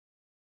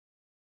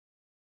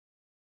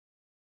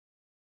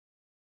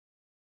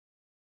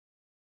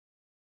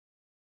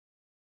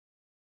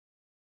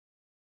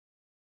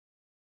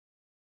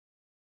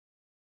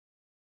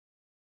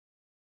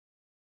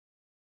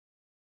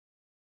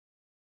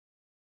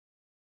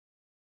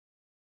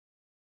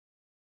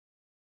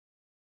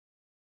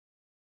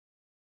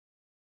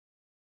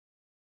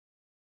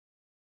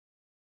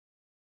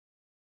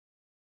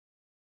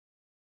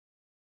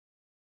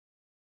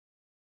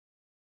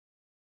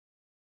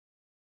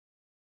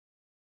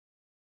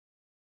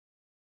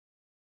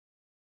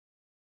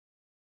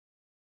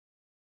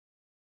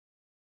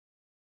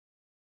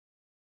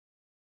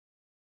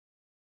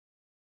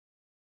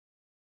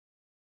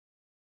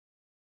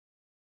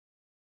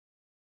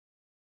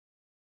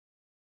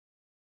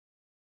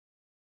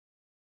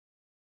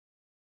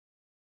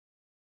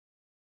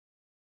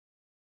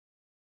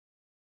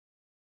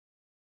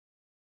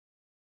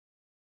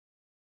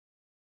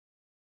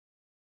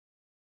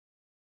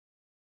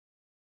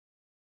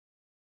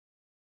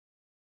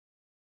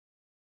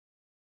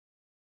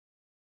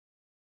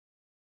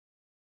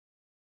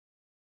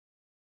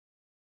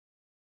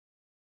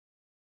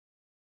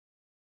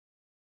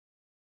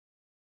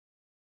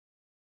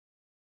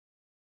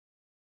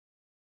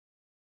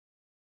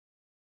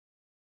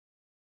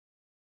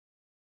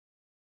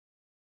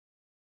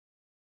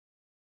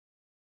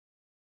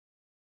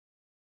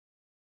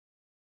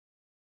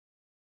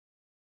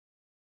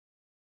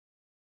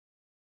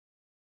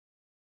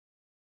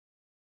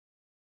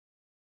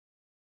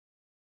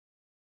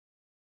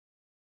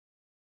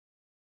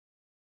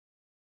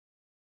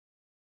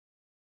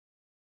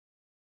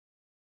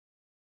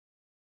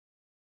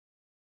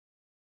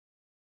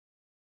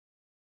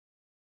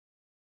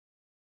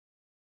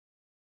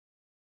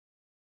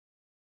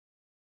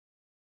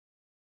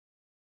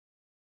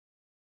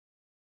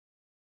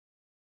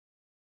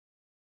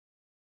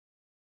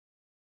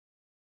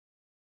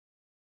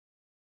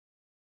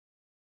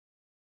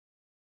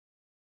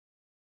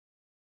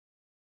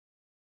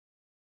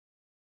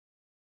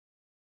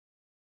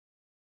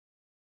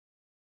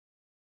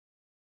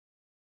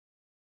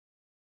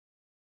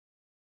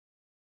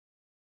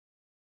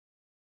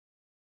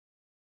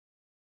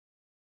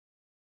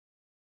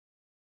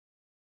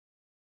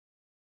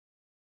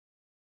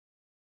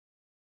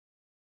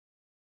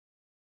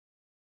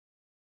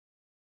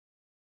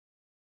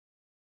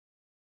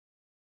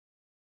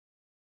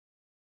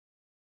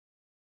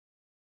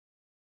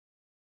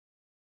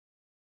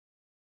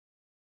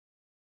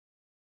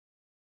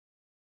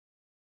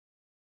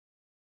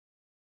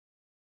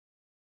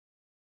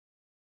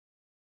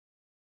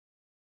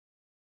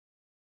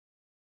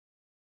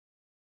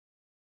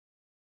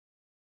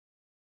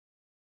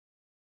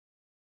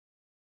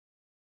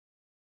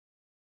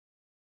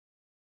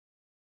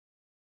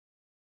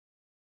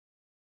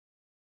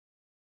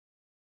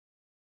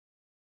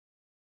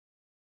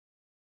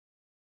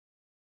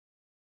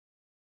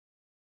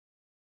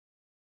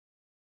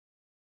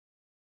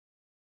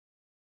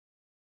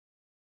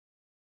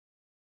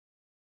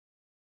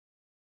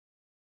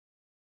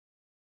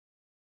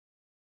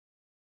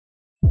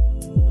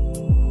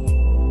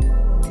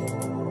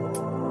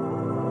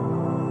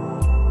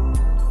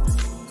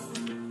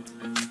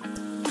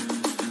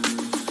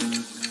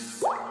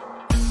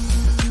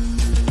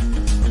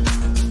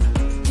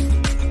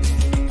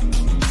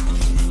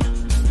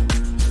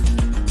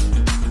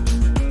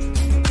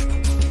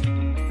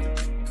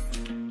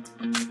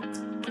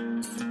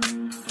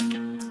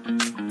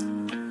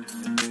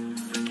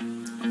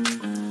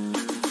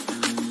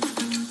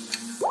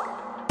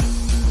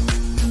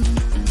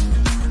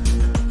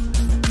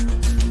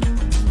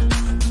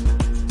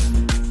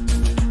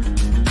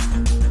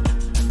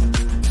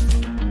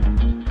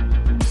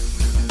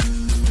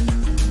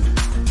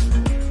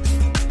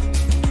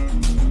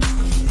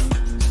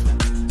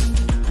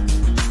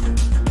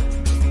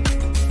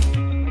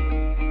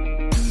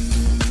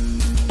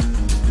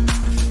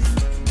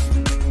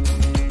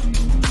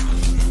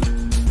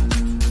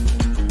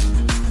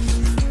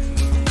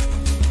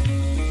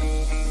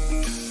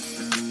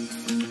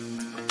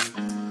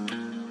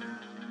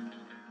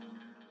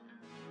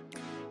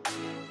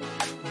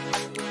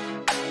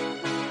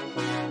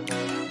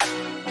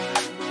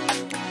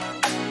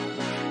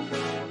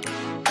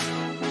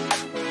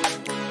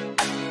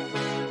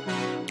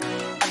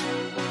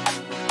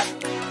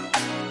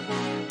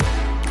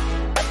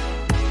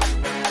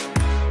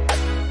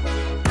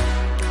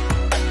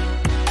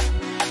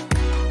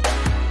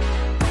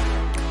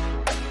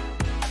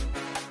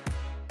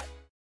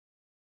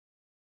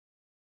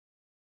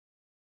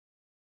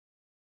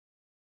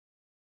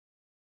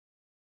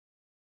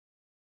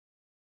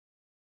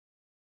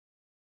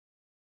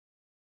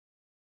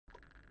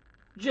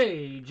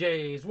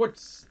JJ's,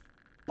 what's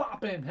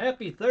poppin'?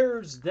 Happy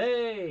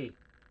Thursday!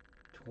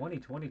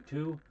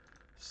 2022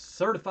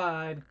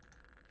 Certified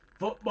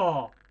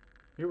Football.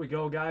 Here we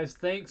go, guys.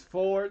 Thanks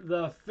for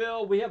the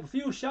fill. We have a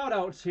few shout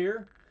outs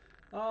here.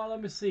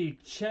 Let me see.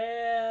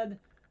 Chad,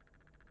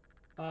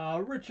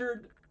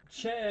 Richard,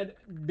 Chad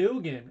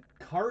Dugan,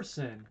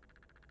 Carson,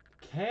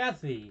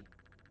 Kathy.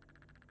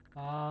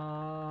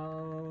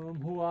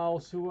 Who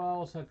else? Who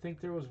else? I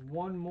think there was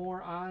one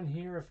more on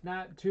here, if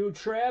not two.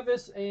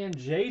 Travis and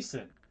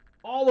Jason.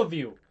 All of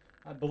you.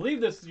 I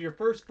believe this is your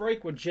first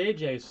break with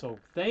JJ, so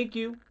thank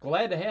you.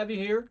 Glad to have you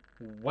here.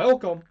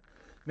 Welcome.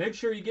 Make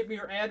sure you get me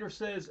your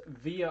addresses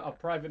via a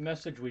private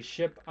message. We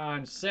ship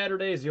on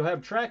Saturdays. You'll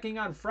have tracking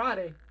on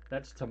Friday.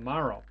 That's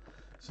tomorrow.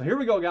 So here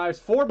we go, guys.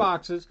 4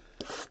 boxes.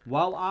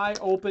 While I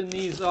open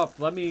these up,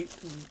 let me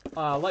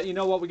let you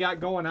know what we got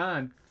going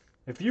on.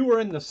 If you were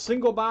in the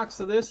single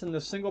box of this, in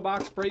the single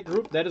box break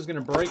group, that is going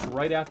to break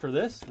right after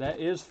this. That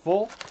is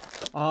full.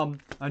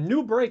 A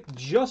new break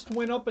just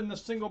went up in the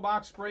single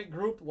box break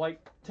group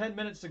like 10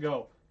 minutes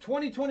ago.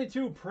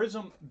 2022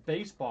 Prism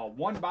Baseball,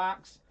 1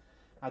 box.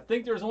 I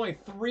think there's only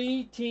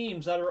 3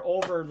 teams that are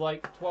over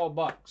like 12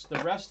 bucks. The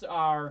rest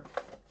are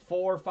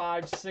 $4,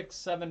 $5, $6,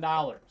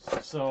 $7.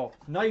 So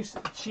nice,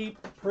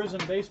 cheap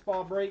Prism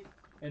Baseball break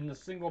in the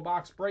single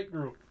box break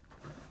group.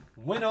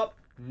 Went up.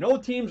 No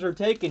teams are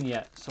taken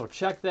yet, so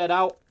check that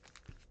out.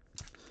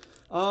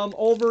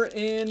 Over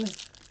in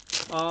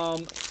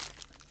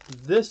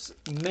this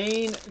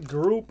main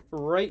group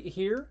right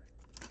here,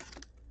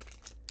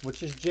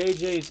 which is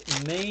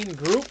JJ's main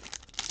group.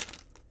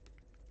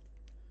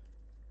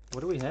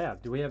 What do we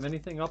have? Do we have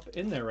anything up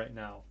in there right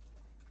now?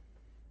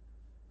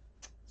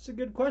 It's a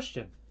good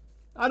question.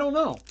 I don't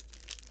know.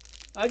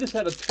 I just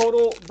had a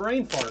total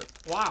brain fart.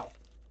 Wow.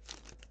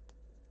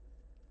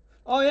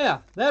 Oh yeah,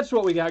 that's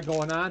what we got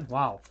going on.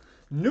 Wow.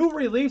 New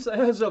release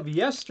as of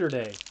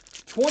yesterday.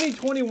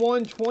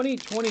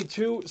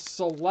 2021-2022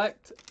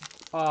 select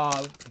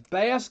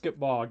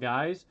basketball,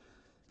 guys.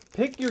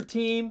 Pick your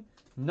team.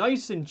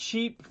 Nice and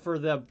cheap for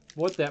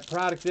what that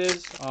product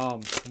is.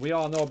 We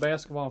all know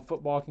basketball and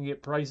football can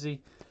get pricey.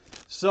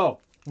 So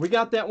we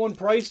got that one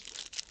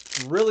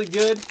priced really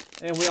good.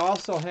 And we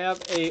also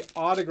have a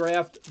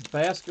autographed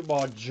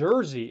basketball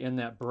jersey in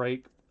that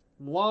break.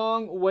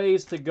 Long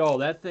ways to go.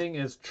 That thing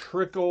is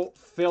trickle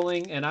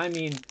filling, and I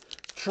mean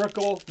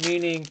trickle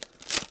meaning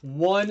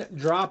 1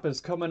 drop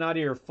is coming out of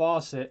your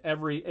faucet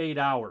every 8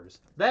 hours.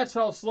 That's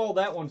how slow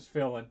that one's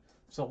filling.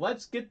 So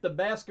let's get the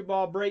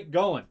basketball break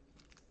going.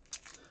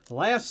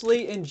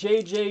 Lastly, in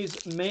JJ's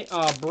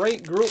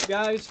break group,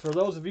 guys, for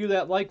those of you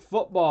that like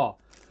football,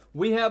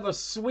 we have a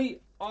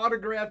sweet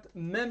autographed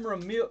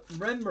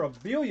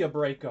memorabilia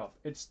breakup.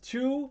 It's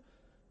 2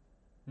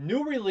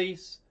 new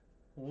release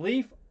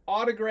Leaf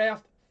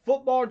autographed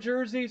football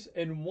jerseys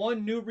and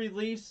 1 new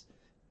release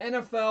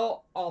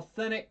official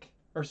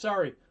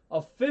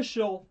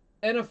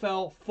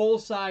NFL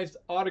full-size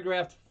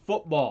autographed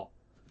football.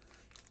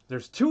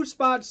 There's 2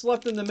 spots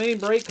left in the main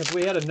break because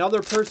we had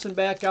another person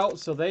back out,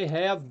 so they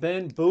have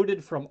been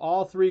booted from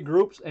all 3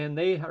 groups and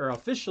they are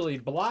officially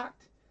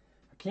blocked.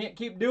 I can't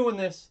keep doing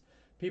this.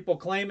 People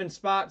claiming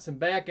spots and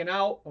backing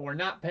out or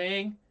not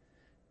paying.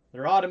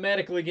 They're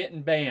automatically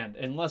getting banned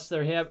unless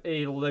they have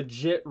a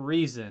legit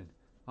reason.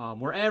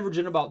 We're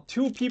averaging about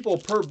 2 people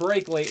per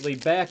break lately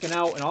backing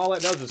out, and all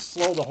that does is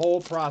slow the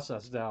whole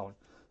process down.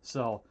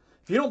 So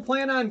if you don't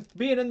plan on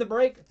being in the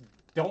break,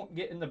 don't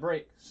get in the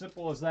break.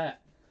 Simple as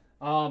that.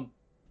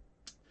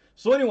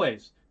 So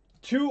anyways,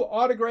 2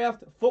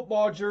 autographed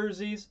football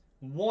jerseys,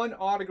 1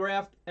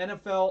 autographed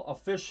NFL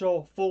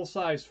official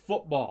full-size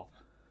football.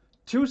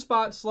 2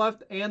 spots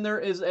left, and there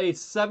is a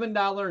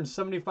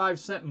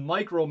 $7.75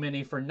 micro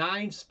mini for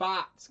 9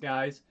 spots,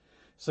 guys.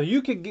 So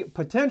you could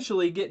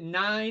potentially get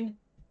 9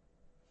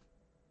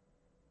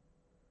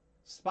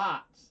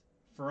 spots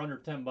for under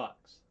 10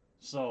 bucks.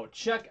 So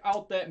check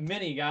out that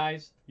mini,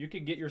 guys. You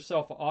could get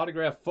yourself an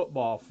autographed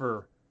football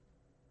for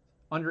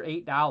under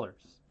 $8.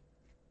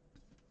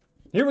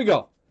 Here we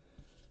go.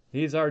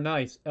 These are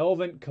nice.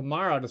 Elvin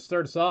Kamara to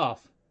start us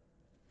off.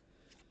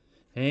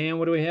 And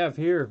what do we have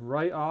here?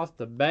 Right off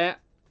the bat,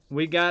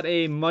 we got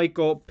a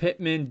Michael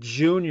Pittman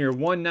Jr.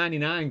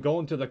 $1.99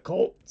 going to the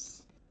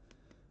Colts.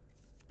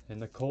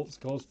 And the Colts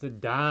goes to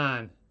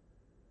Don.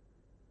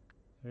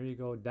 There you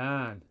go,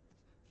 Don.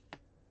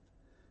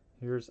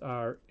 Here's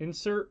our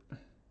insert.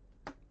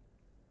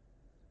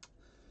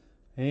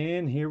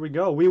 And here we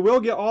go. We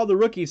will get all the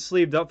rookies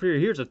sleeved up here.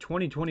 Here's a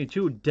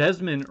 2022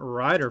 Desmond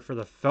Ridder for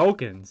the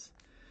Falcons.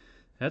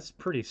 That's a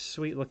pretty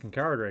sweet looking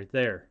card right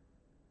there.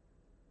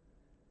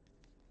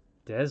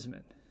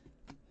 Desmond.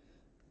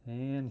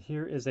 And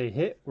here is a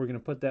hit. We're going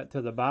to put that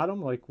to the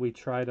bottom like we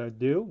try to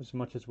do as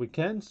much as we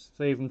can.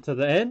 Save them to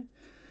the end.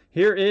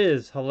 Here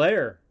is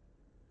Hilaire.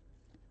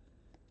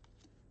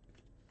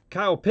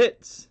 Kyle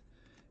Pitts.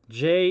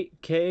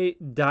 J.K.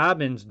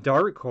 Dobbins,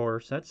 Dark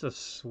Horse. That's a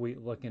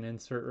sweet looking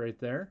insert right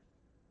there.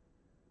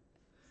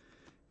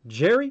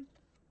 Jerry.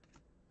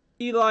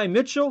 Eli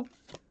Mitchell.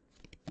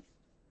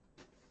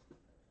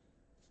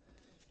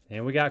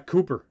 And we got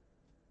Cooper.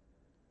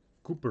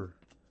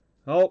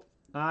 Oh,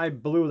 I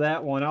blew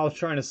that one. I was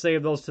trying to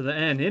save those to the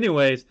end.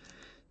 Anyways,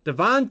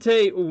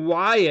 Devontae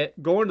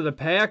Wyatt going to the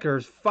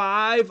Packers.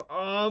 5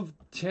 of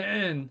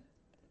 10.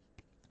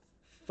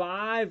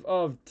 5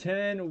 of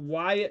 10.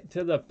 Wyatt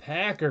to the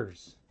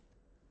Packers.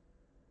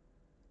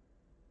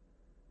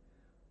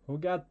 Who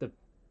got the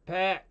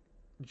pack?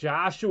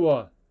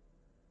 Joshua.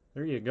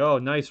 There you go.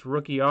 Nice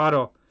rookie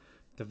auto.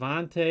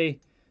 Devontae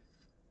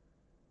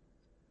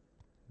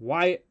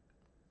Wyatt.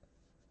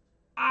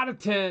 Out of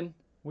 10.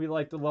 We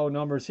like the low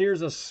numbers.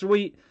 Here's a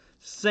sweet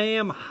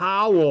Sam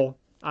Howell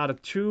out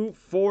of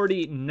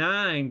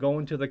 249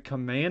 going to the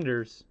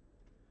Commanders.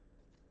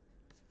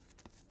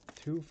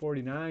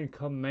 249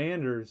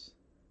 Commanders.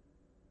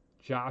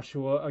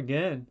 Joshua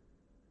again.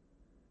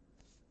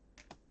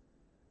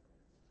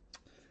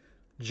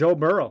 Joe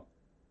Burrow.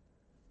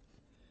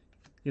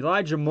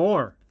 Elijah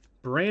Moore.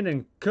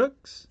 Brandon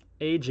Cooks.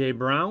 A.J.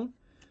 Brown.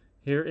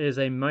 Here is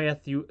a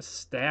Matthew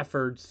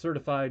Stafford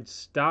Certified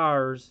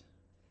Stars.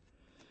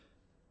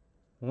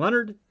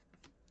 Leonard.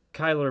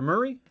 Kyler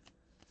Murray.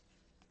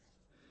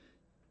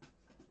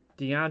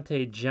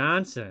 Deontay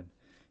Johnson.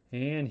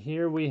 And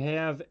here we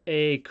have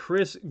a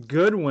Chris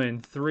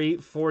Goodwin,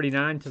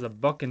 349 to the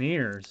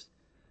Buccaneers.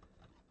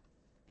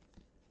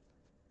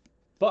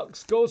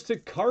 Bucks goes to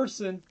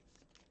Carson.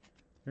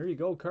 There you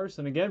go,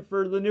 Carson. Again,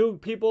 for the new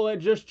people that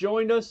just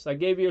joined us, I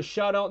gave you a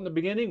shout out in the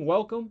beginning.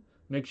 Welcome.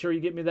 Make sure you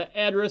get me the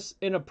address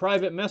in a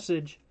private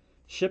message.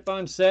 Ship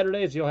on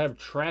Saturdays. You'll have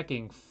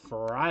tracking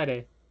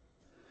Friday.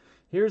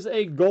 Here's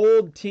a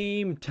gold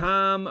team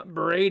Tom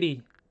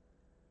Brady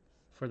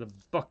for the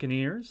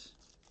Buccaneers.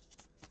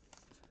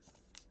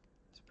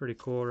 It's pretty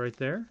cool right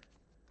there.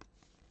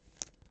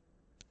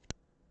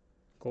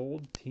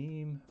 Gold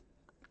team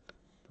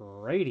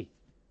Brady.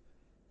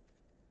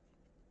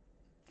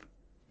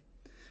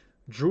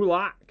 Drew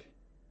Lock.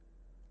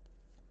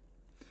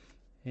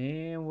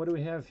 And what do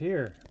we have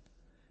here?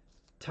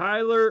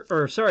 Trey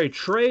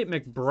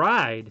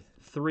McBride,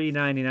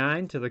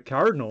 $3.99 to the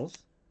Cardinals.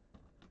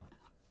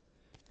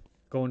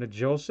 Going to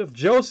Joseph.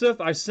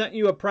 Joseph, I sent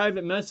you a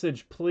private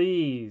message.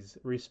 Please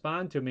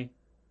respond to me.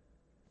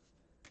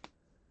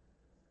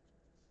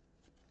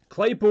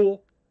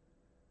 Claypool.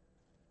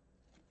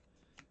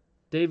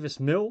 Davis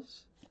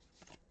Mills.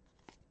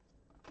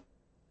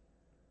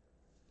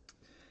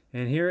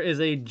 And here is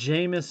a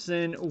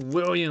Jameson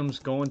Williams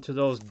going to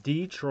those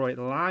Detroit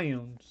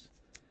Lions.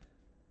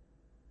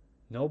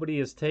 Nobody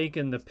has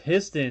taken the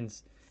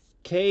Pistons.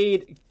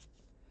 Cade.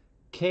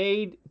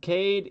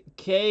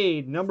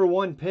 Number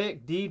 1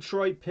 pick,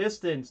 Detroit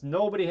Pistons.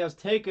 Nobody has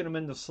taken them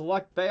in the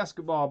select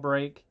basketball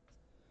break.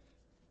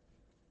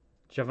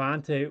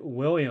 Javonte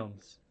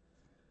Williams.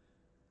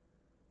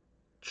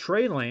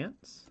 Trey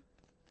Lance.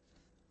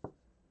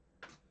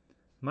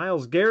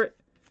 Myles Garrett.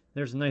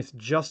 There's a nice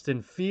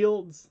Justin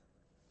Fields.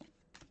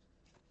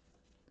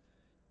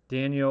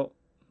 Daniel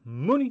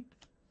Mooney.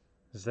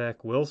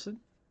 Zach Wilson.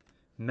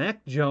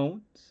 Mac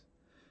Jones.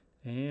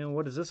 And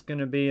what is this going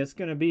to be? It's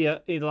going to be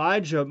a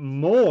Elijah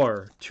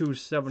Moore,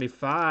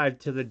 275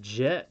 to the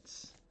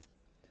Jets.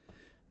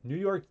 New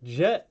York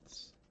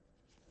Jets.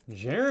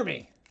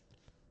 Jeremy.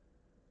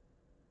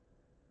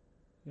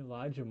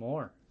 Elijah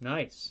Moore.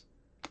 Nice.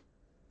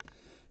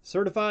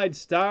 Certified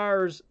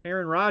Stars,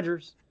 Aaron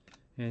Rodgers.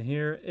 And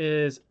here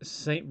is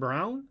St.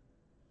 Brown.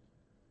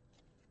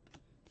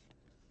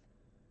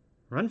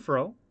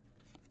 Renfro.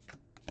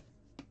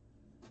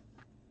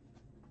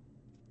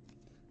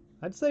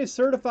 I'd say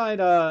Certified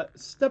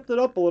stepped it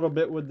up a little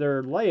bit with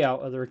their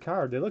layout of their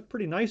card. They look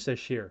pretty nice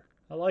this year.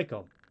 I like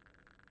them.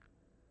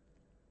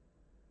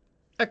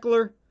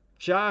 Eckler,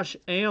 Josh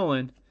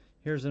Allen.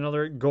 Here's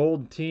another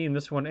gold team.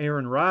 This one,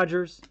 Aaron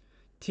Rodgers,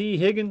 T.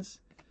 Higgins,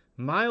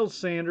 Miles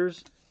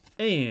Sanders,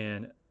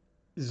 and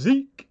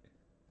Zeke.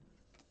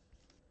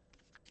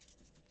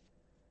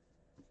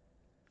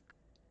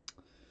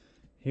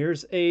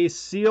 Here's a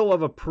seal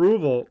of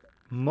approval.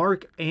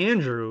 Mark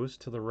Andrews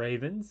to the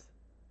Ravens.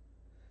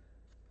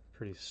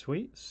 Pretty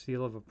sweet.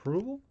 Seal of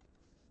approval.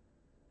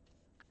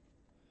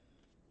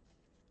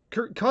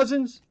 Kirk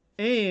Cousins.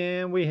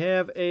 And we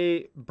have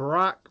a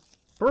Brock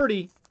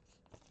Purdy.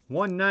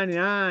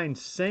 $1.99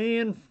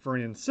 San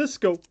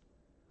Francisco.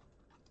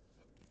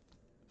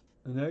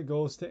 And that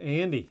goes to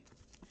Andy.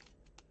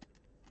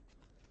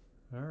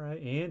 All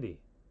right, Andy.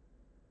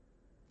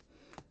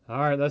 All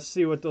right, let's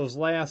see what those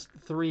last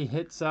 3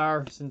 hits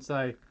are since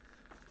I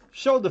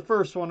showed the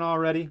first one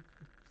already.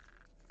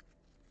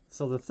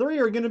 So the 3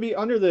 are going to be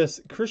under this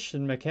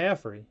Christian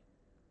McCaffrey.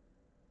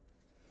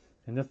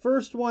 And the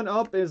first one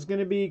up is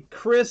going to be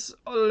Chris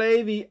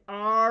Olave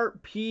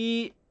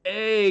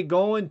RPA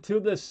going to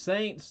the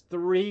Saints.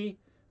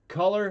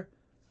 3-color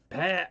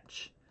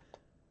patch.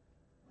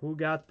 Who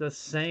got the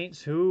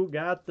Saints? Who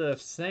got the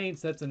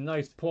Saints? That's a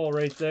nice pull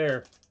right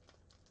there.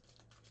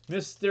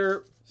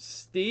 Mr.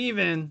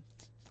 Steven.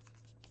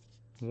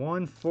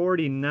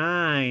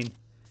 149.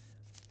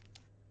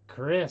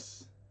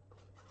 Chris.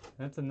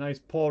 That's a nice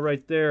pull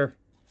right there.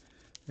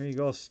 There you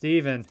go,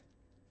 Steven.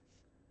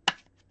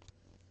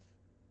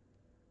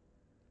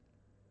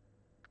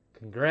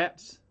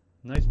 Congrats.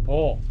 Nice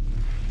pull.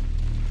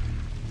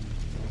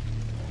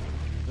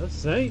 The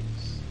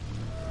Saints.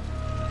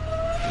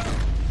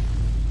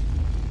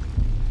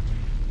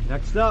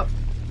 Next up.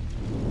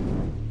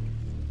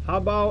 How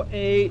about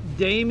a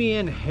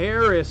Damian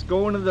Harris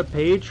going to the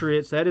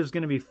Patriots? That is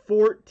going to be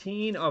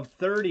 14 of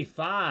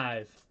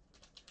 35.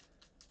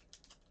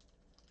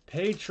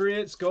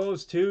 Patriots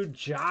goes to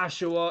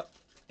Joshua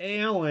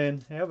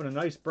Allen. Having a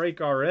nice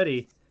break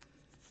already.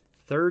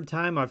 Third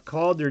time I've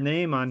called their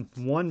name on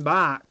one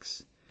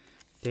box.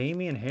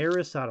 Damian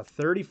Harris out of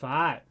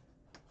 35.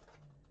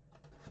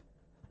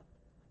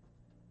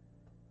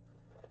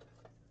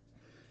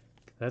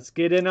 Let's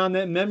get in on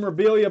that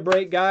memorabilia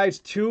break, guys.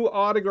 2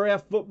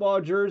 autographed football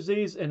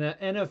jerseys and an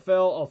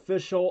NFL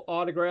official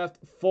autographed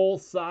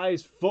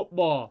full-size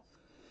football.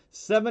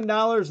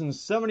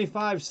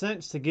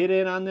 $7.75 to get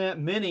in on that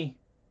mini.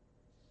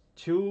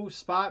 2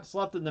 spots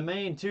left in the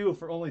main, too,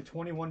 for only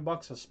 21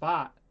 bucks a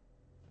spot.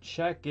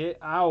 Check it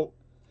out.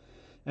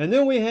 And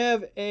then we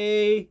have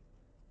a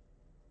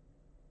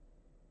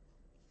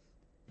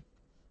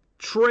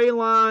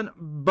Treylon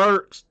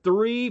Burks,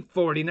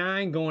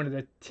 $3.49, going to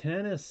the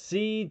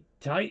Tennessee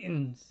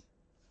Titans.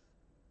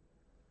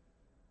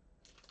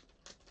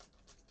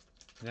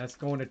 And that's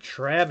going to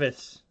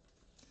Travis.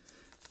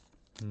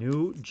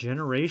 New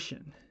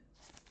generation.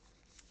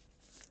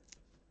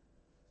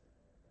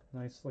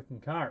 Nice looking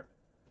card.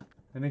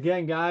 And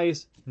again,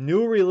 guys,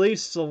 new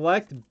release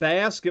select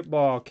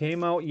basketball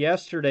came out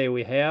yesterday.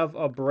 We have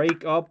a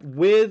breakup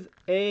with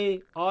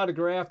a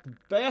autographed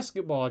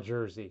basketball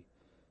jersey.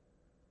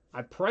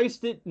 I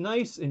priced it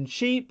nice and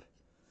cheap.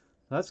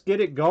 Let's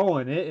get it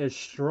going. It is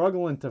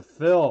struggling to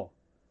fill.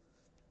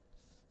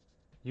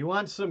 You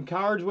want some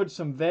cards with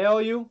some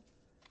value?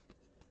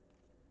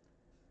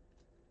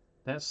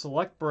 That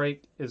select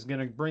break is going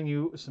to bring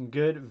you some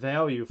good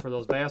value for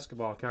those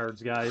basketball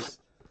cards, guys.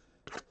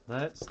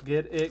 Let's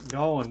get it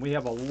going. We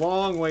have a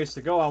long ways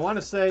to go. I want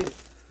to say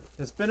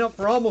it's been up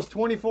for almost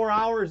 24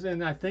 hours,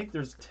 and I think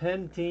there's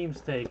 10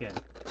 teams taken.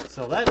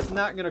 So that's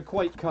not going to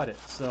quite cut it.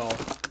 So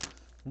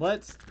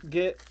let's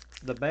get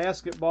the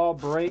basketball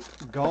break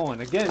going.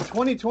 Again,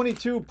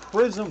 2022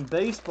 Prism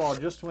Baseball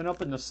just went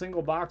up in the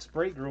single box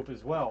break group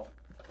as well.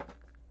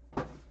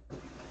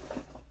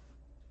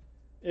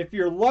 If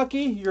you're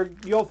lucky,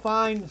 you'll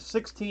find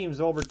 6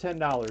 teams over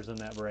 $10 in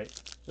that break.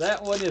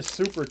 That one is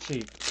super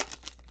cheap.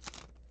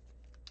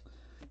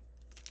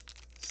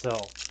 So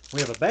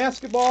we have a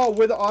basketball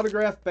with an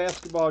autographed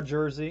basketball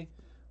jersey.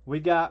 We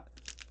got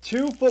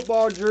 2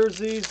 football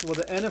jerseys with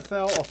an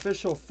NFL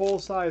official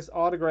full-size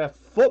autographed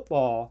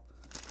football.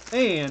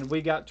 And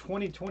we got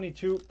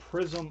 2022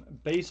 Prism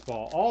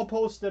Baseball. All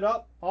posted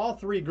up, all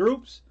 3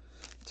 groups.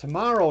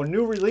 Tomorrow,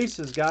 new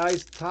releases,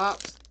 guys.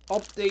 Topps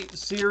Update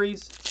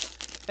Series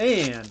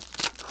and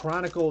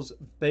Chronicles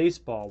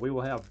Baseball. We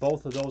will have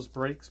both of those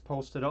breaks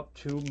posted up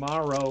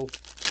tomorrow.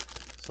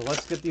 So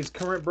let's get these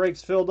current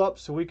breaks filled up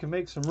so we can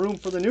make some room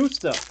for the new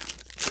stuff.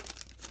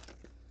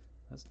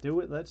 Let's do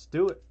it. Let's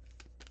do it.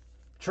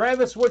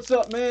 Travis, what's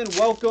up, man?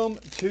 Welcome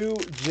to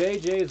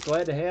JJ's.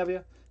 Glad to have you.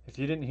 If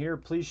you didn't hear,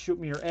 please shoot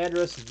me your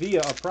address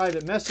via a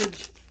private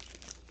message.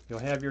 You'll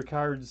have your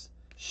cards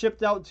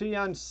shipped out to you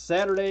on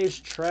Saturdays.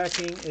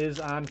 Tracking is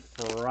on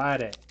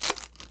Friday.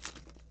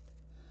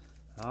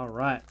 All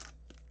right.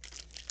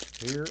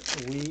 Here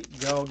we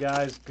go,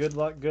 guys. Good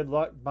luck, good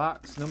luck.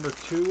 Box number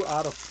 2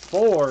 out of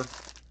 4.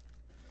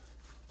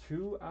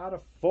 2 out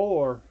of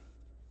 4.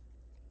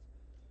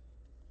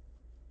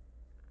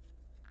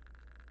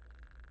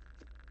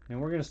 And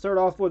we're going to start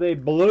off with a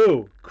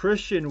blue.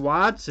 Christian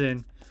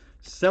Watson,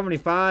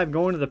 75,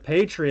 going to the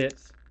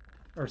Patriots.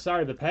 Or,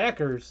 sorry, the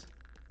Packers.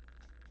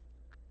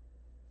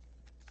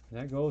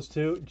 That goes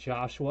to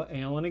Joshua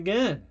Allen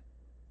again.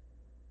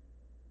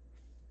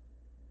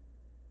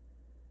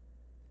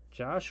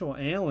 Joshua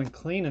Allen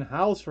cleaning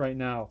house right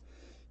now.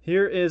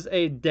 Here is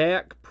a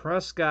Dak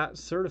Prescott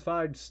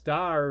Certified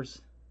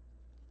Stars.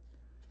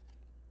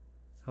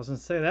 I was going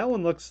to say, that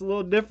one looks a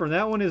little different.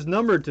 That one is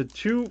numbered to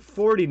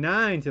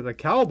 249 to the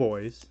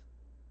Cowboys.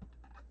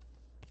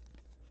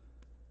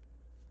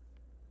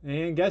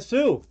 And guess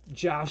who?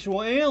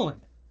 Joshua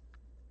Allen.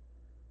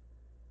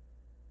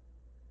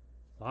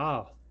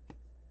 Wow.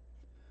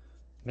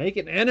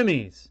 Making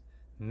enemies.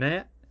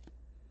 Matt.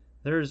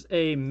 There's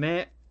a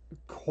Matt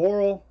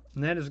Coral.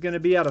 And that is going to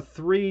be out of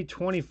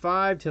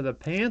 325 to the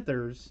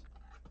Panthers.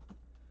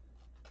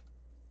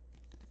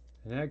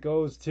 And that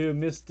goes to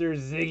Mr.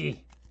 Ziggy.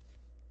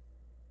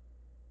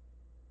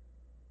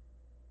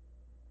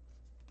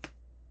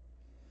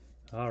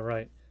 All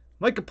right.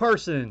 Micah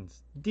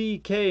Parsons,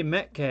 DK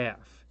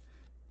Metcalf,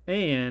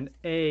 and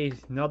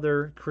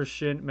another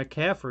Christian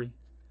McCaffrey.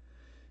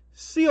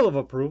 Seal of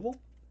approval.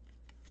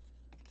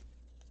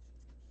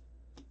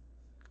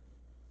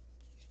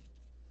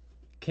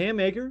 Cam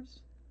Akers.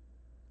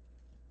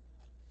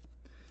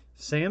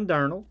 Sam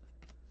Darnold.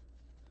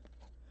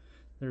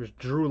 There's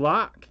Drew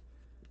Lock.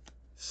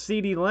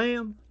 CeeDee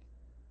Lamb.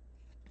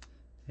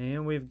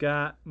 And we've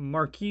got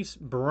Marquise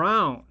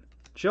Brown.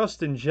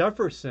 Justin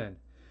Jefferson.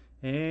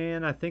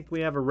 And I think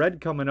we have a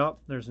red coming up.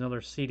 There's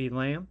another CeeDee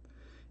Lamb.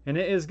 And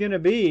it is going to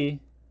be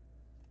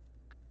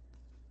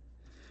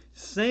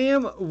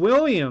Sam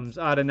Williams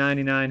out of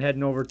 99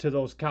 heading over to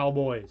those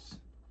Cowboys.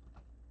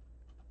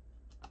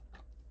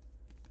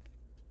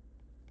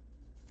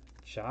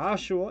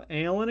 Joshua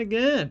Allen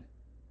again.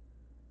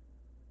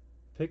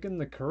 Picking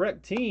the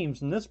correct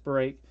teams in this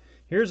break.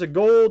 Here's a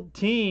gold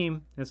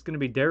team. It's going to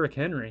be Derrick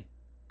Henry.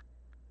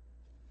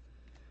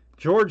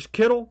 George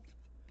Kittle.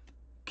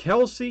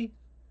 Kelsey.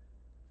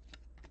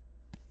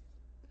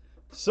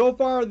 So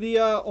far, the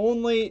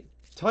only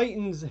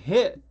Titans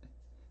hit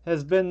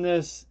has been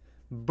this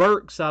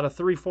Burks out of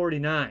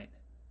 349.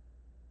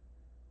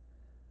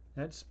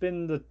 That's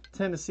been the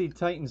Tennessee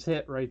Titans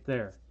hit right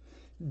there.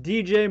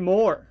 DJ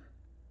Moore.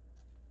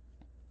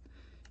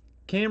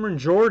 Cameron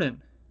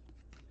Jordan.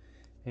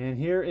 And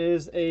here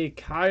is a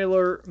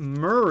Kyler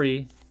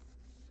Murray.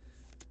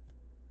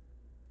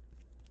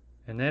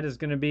 And that is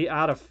going to be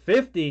out of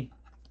 50.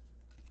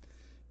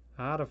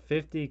 Out of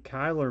 50,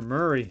 Kyler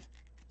Murray.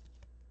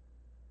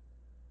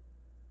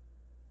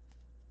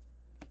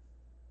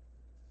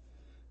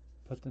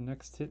 Put the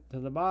next hit to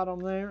the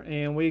bottom there.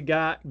 And we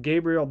got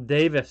Gabriel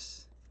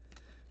Davis.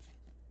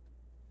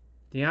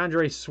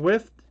 DeAndre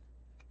Swift.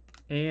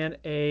 And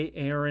a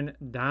Aaron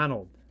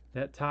Donald.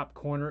 That top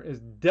corner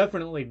is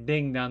definitely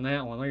dinged on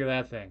that one. Look at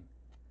that thing.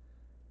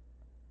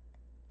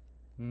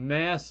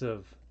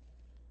 Massive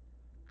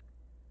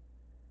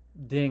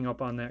ding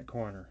up on that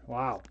corner.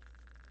 Wow.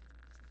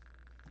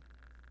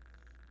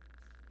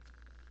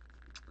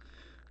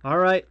 All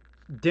right.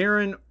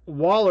 Darren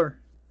Waller.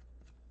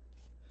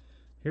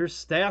 Here's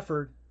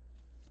Stafford.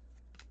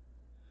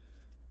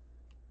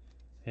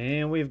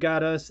 And we've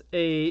got us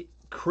a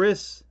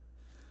Chris,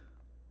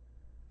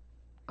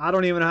 I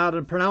don't even know how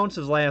to pronounce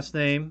his last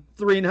name,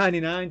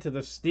 $3.99 to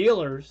the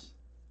Steelers.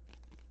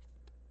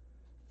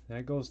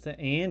 That goes to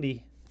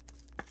Andy.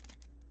 I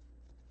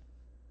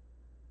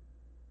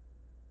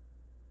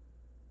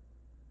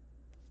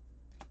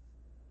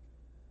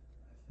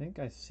think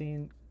I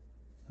seen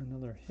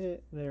another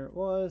hit. There it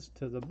was.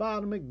 To the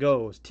bottom it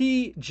goes.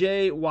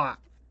 T.J. Watt.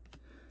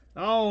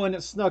 Oh, and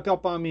it snuck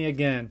up on me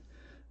again.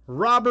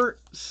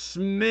 Robert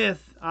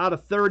Smith out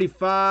of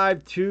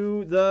 35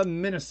 to the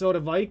Minnesota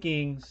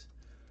Vikings.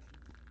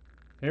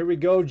 Here we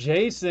go,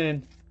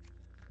 Jason.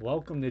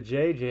 Welcome to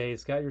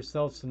JJ's. Got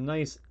yourself some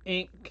nice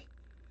ink.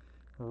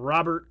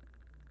 Robert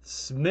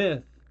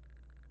Smith.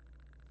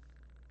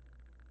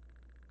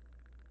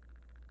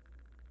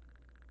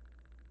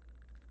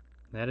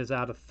 That is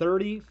out of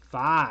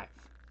 35.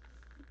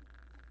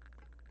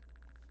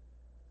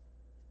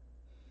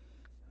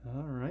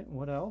 All right,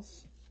 what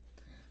else?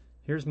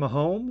 Here's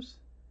Mahomes.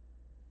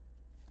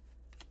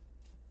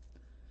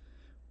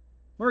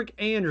 Mark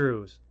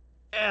Andrews.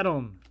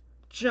 Adam.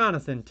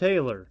 Jonathan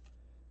Taylor.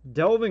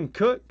 Delvin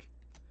Cook.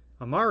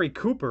 Amari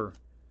Cooper.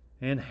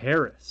 And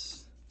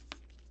Harris.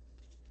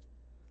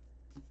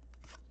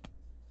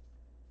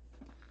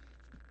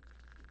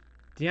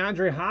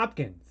 DeAndre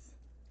Hopkins.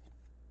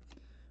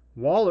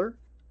 Waller.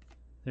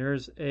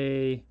 There's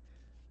a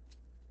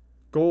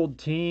gold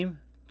team.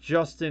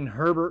 Justin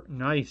Herbert.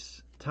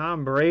 Nice.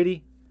 Tom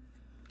Brady.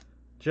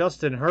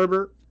 Justin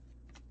Herbert.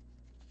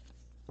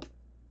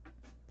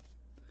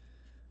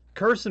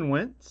 Carson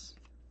Wentz.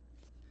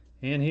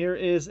 And here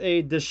is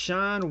a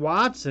Deshaun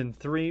Watson.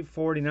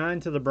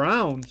 $3.49 to the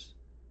Browns.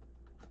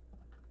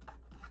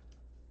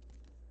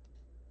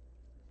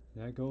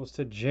 That goes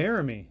to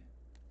Jeremy.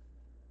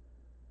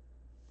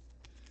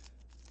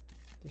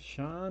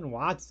 Deshaun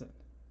Watson.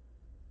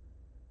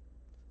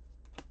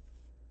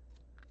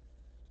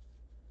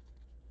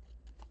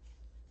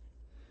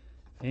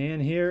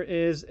 And here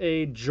is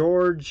a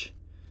George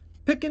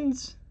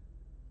Pickens.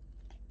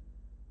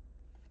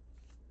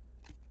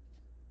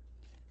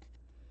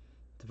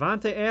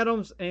 Devontae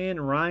Adams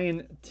and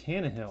Ryan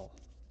Tannehill.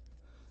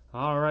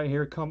 All right,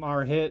 here come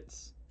our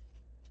hits.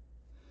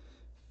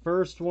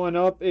 First one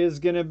up is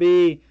going to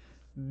be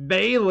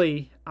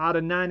Bailey out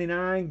of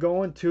 99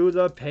 going to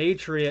the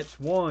Patriots.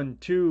 1,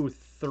 2,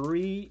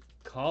 3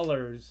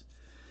 colors.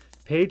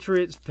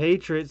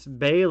 Patriots,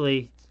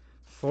 Bailey.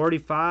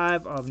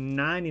 45 of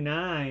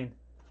 99.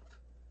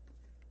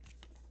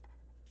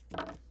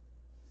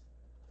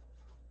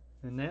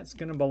 And that's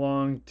going to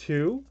belong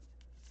to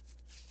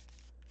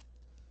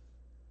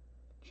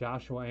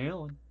Joshua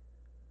Allen.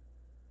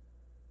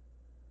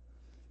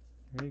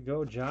 There you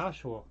go,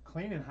 Joshua.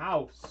 Cleaning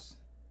house.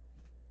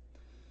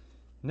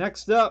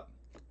 Next up,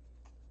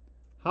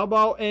 how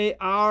about a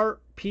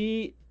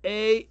RPA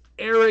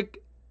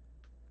Eric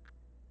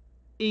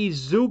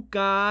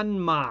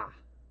Izukanma?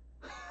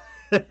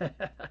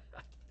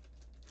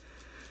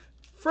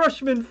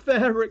 Freshman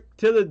fabric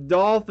to the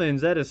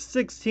Dolphins. That is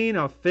 16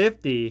 of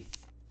 50.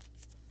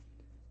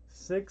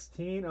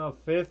 16 of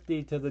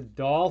 50 to the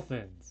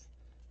Dolphins.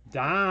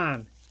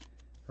 Don.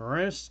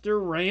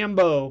 Mr.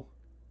 Rambo.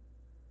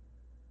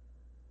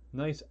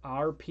 Nice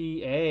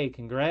RPA.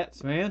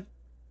 Congrats, man.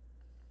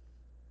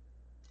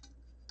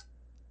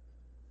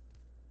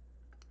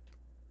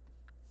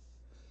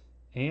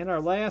 And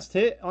our last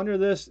hit under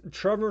this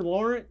Trevor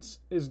Lawrence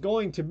is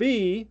going to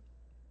be,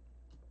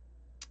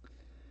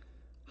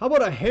 how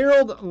about a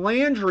Harold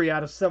Landry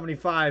out of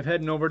 75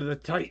 heading over to the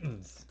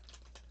Titans?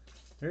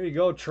 There you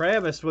go,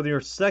 Travis, with your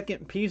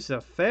second piece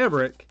of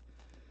fabric.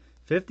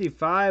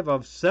 55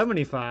 of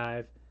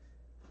 75.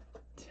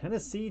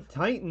 Tennessee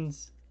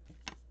Titans.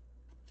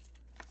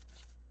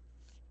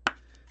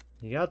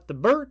 You got the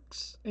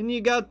Burks and you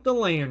got the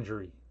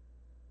Landry.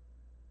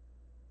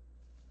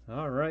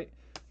 All right.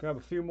 Grab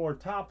a few more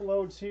top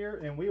loads here,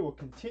 and we will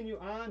continue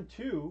on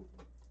to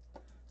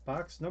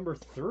box number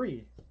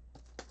 3.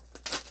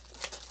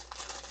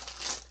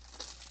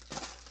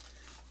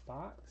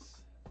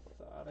 Box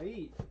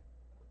 3.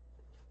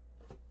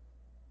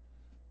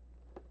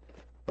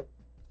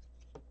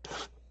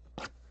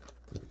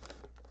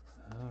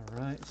 All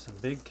right, some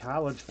big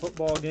college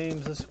football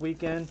games this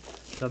weekend.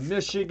 The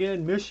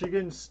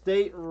Michigan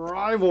State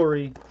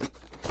rivalry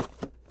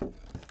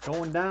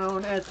going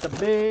down at the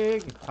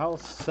big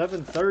house,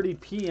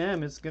 7:30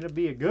 p.m. It's going to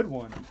be a good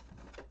one.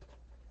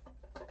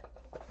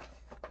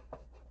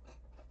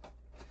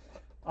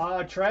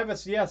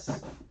 Travis,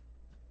 yes,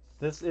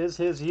 this is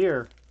his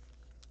year.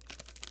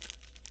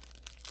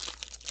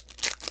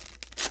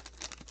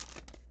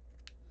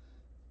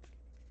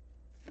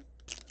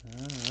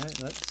 All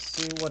right, let's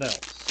see what else.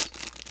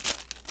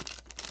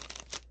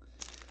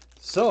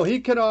 So he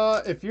could,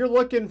 if you're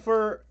looking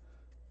for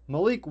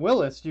Malik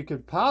Willis, you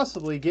could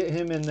possibly get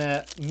him in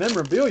that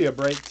memorabilia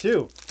break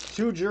too.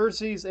 2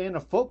 jerseys and a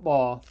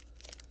football.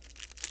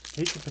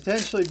 He could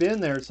potentially be in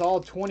there. It's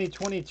all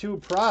 2022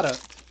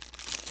 product.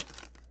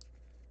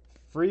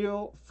 Free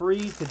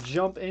to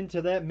jump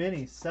into that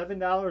mini.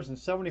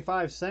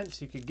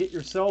 $7.75. You could get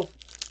yourself,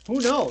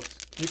 who knows?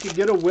 You could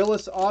get a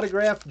Willis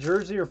autographed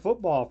jersey or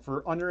football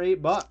for under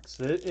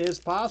 $8. It is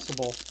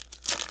possible.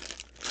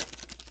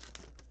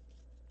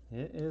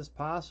 It is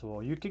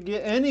possible. You could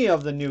get any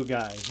of the new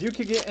guys. You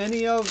could get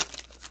any of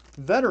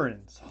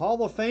veterans,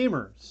 Hall of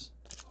Famers.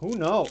 Who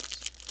knows?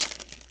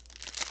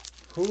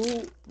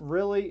 Who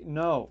really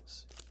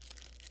knows?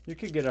 You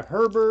could get a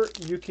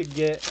Herbert. You could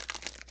get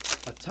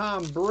a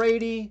Tom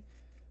Brady.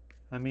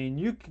 I mean,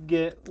 you could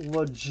get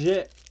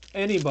legit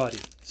anybody.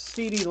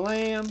 CeeDee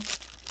Lamb.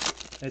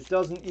 It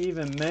doesn't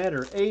even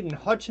matter. Aiden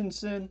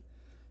Hutchinson.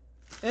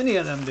 Any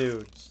of them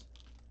dudes.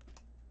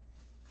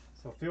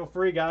 So feel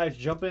free, guys,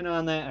 jump in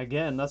on that.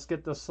 Again, let's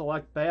get the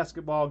select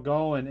basketball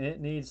going. It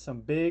needs some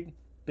big,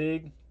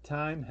 big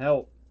time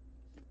help.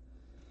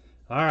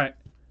 All right,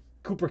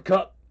 Cooper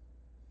Kupp.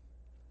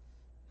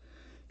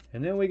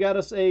 And then we got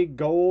us a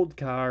gold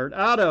card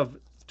out of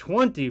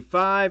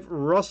 25,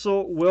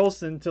 Russell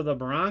Wilson to the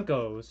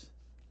Broncos.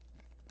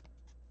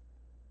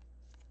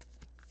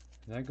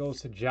 That goes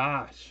to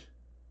Josh.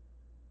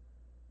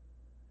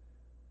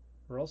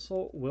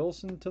 Russell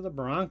Wilson to the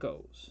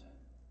Broncos.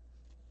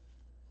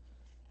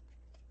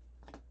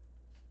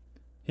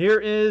 Here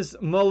is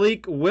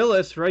Malik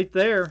Willis right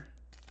there.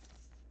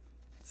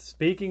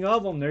 Speaking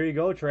of them, there you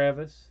go,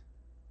 Travis.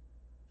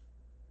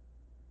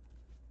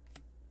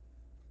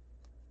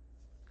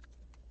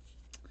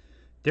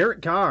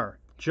 Derek Carr,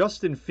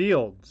 Justin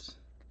Fields.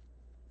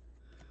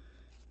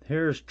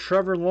 Here's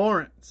Trevor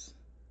Lawrence.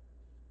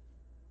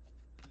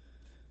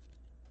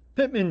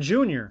 Pittman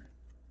Jr.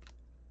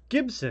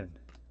 Gibson.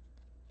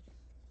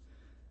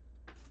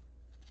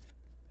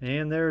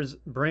 And there's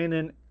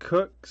Brandon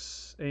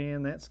Cooks,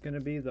 and that's going to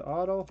be the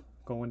auto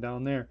going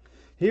down there.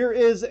 Here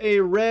is a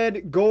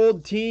red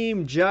gold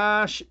team,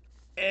 Josh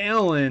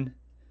Allen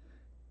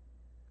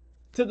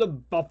to the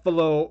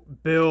Buffalo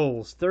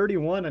Bills,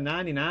 31 of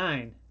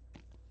 99.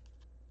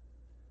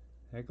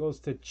 That goes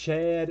to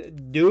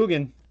Chad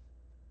Dugan.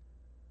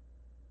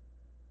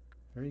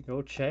 There you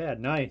go, Chad.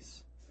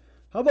 Nice.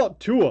 How about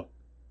Tua?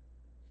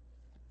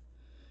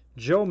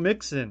 Joe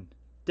Mixon,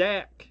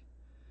 Dak.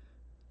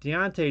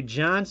 Deontay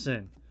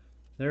Johnson.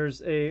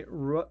 There's a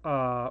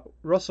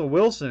Russell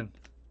Wilson.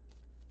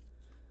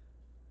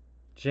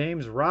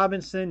 James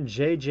Robinson,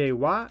 J.J.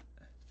 Watt.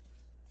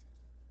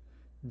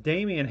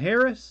 Damian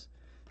Harris.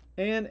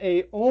 And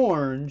a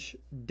orange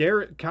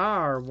Derek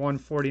Carr,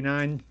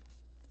 149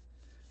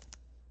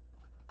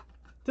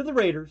 to the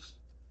Raiders.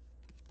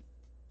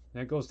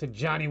 That goes to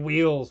Johnny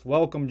Wheels.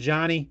 Welcome,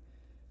 Johnny.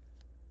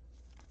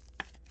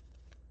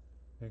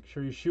 Make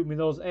sure you shoot me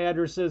those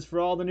addresses for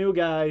all the new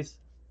guys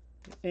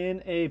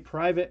in a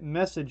private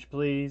message,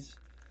 please.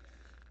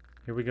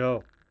 Here we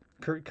go.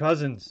 Kirk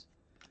Cousins,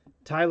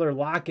 Tyler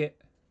Lockett,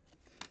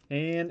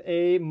 and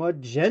a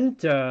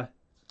magenta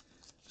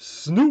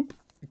Snoop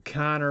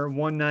Connor,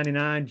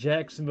 199,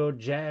 Jacksonville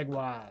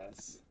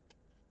Jaguars.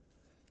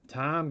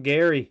 Tom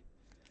Gary.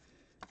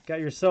 Got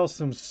yourself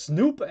some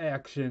Snoop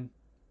action.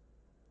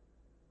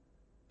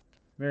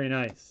 Very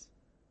nice.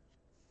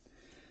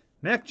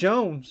 Mac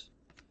Jones,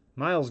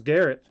 Myles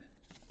Garrett.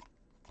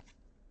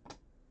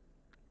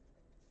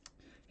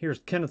 Here's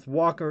Kenneth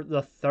Walker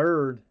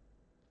III.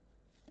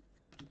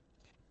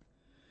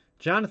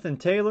 Jonathan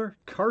Taylor,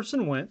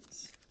 Carson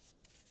Wentz.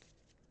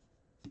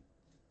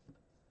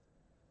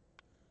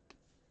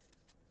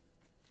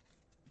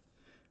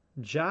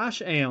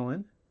 Josh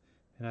Allen.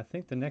 And I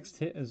think the next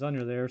hit is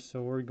under there,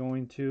 so we're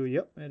going to,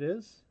 yep, it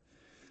is.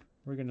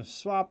 We're going to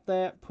swap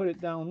that, put it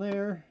down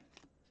there.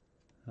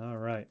 All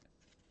right.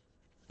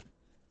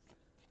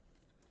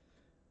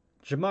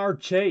 Jamar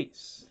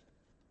Chase.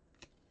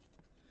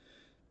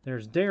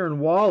 There's Darren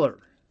Waller.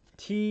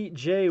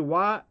 T.J.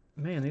 Watt.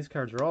 Man, these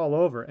cards are all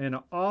over. And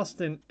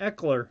Austin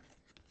Eckler.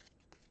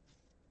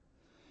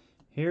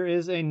 Here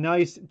is a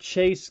nice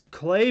Chase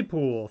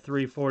Claypool,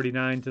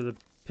 349 to the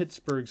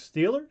Pittsburgh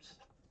Steelers.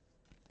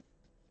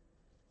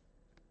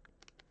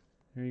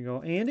 There you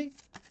go, Andy.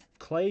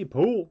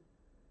 Claypool.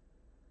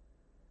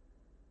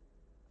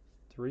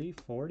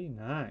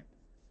 349.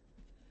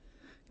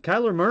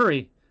 Kyler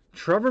Murray,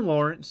 Trevor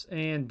Lawrence,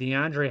 and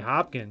DeAndre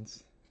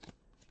Hopkins.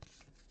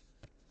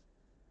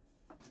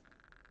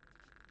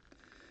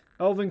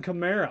 Alvin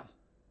Kamara.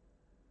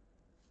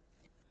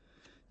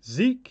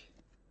 Zeke.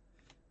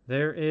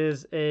 There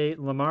is a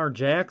Lamar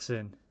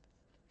Jackson.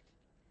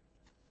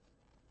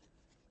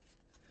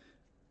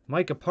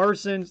 Micah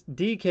Parsons,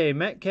 DK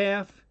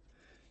Metcalf,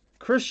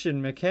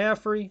 Christian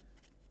McCaffrey,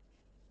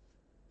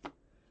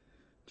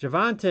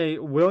 Javonte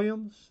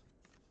Williams,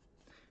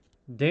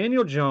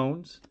 Daniel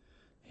Jones.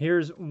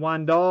 Here's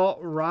Wan'Dale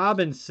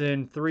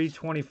Robinson,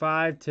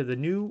 325 to the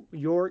New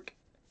York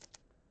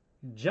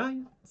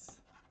Giants.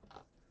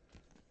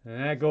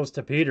 And that goes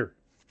to Peter.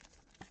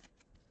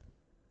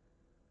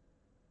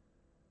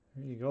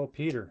 There you go,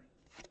 Peter.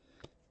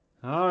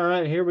 All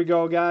right, here we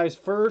go, guys.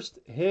 First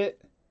hit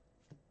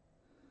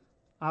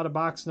out of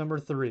box number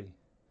 3.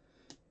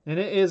 And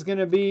it is going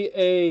to be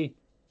a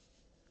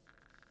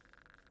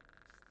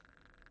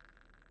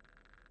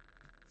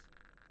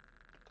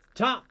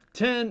top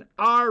 10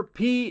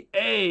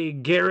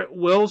 RPA. Garrett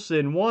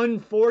Wilson,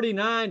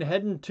 149,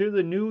 heading to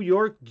the New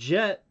York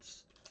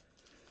Jets.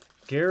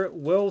 Garrett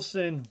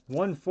Wilson,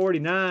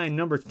 149,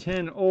 number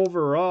 10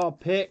 overall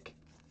pick.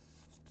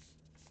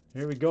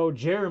 Here we go,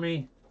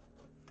 Jeremy.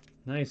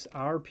 Nice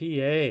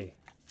RPA.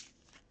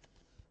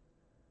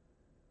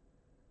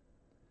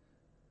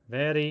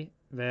 Very,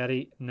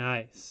 very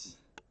nice.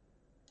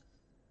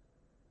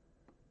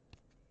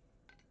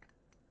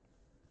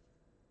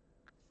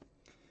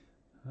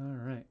 All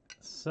right,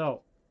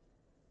 so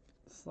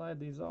slide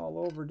these all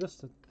over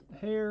just a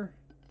hair.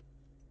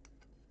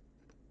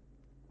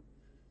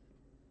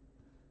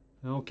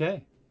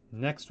 Okay,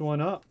 next one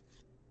up.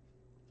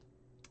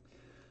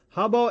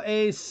 How about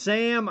a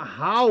Sam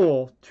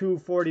Howell,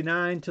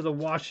 249 to the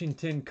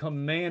Washington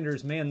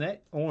Commanders? Man,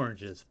 that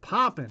orange is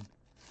popping.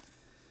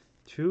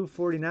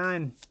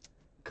 249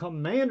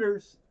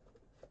 Commanders.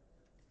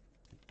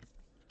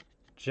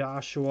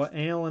 Joshua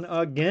Allen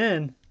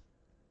again.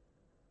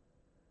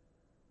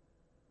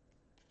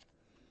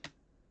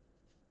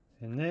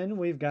 And then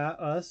we've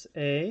got us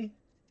a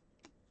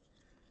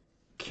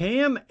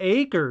Cam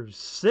Akers,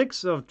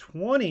 6 of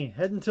 20,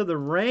 heading to the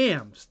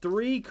Rams.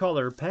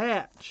 3-color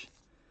patch.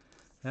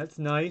 That's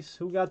nice.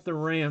 Who got the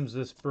Rams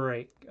this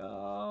break?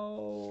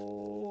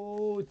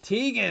 Oh,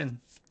 Teagan.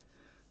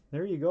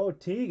 There you go,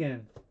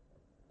 Teagan.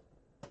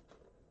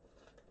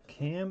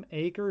 Cam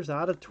Akers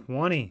out of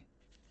 20.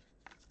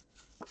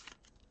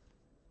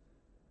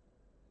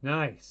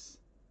 Nice.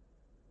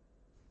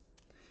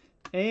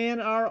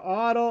 And our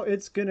auto,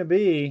 it's going to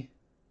be...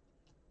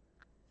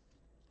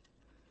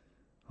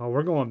 Oh,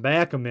 we're going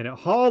back a minute.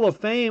 Hall of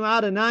Fame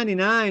out of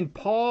 99,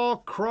 Paul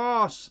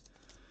Cross.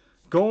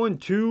 Going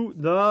to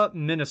the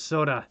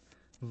Minnesota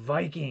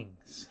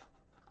Vikings.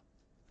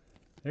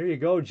 There you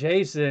go,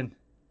 Jason.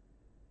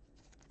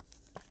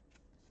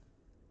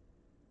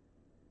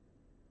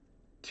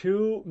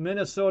 2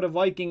 Minnesota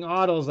Viking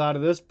autos out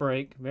of this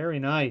break. Very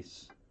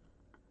nice.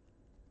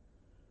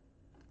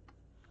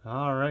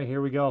 All right,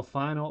 here we go.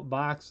 Final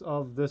box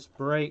of this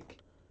break.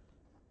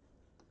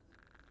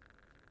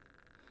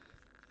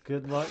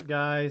 Good luck,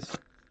 guys.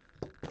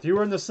 If you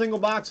were in the single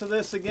box of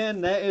this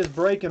again, that is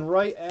breaking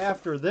right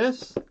after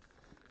this.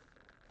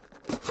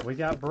 We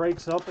got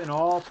breaks up in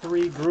all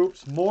 3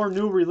 groups. More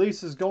new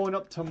releases going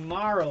up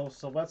tomorrow.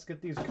 So let's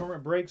get these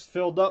current breaks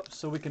filled up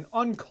so we can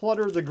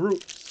unclutter the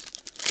groups.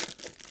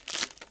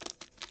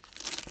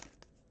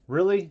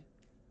 Really?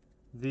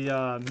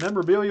 The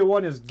memorabilia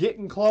one is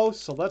getting close,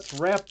 so let's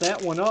wrap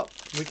that one up.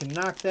 We can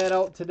knock that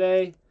out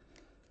today.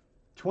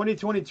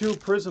 2022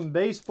 Prism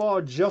Baseball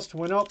just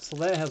went up, so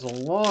that has a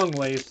long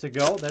ways to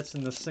go. That's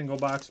in the single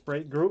box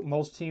break group.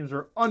 Most teams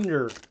are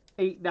under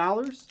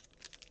 $8.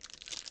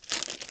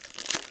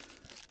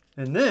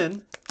 And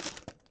then,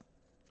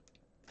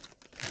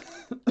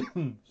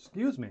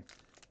 excuse me,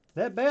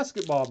 that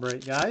basketball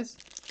break, guys.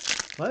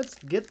 Let's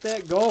get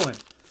that going.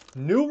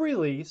 New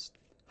release,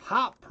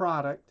 hot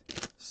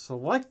product,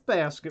 select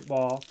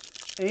basketball,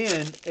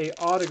 and a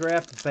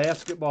autographed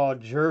basketball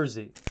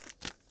jersey.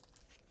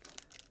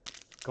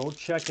 Go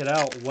check it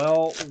out.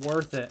 Well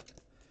worth it.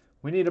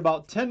 We need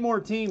about 10 more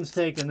teams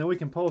taken, then we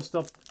can post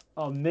up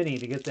a mini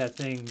to get that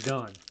thing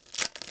done.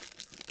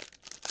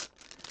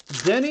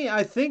 Denny,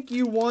 I think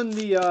you won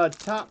the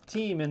top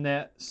team in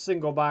that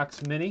single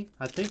box mini.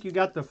 I think you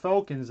got the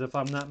Falcons, if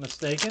I'm not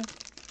mistaken.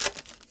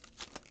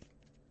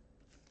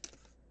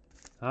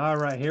 All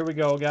right, here we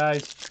go,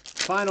 guys.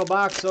 Final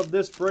box of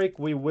this break.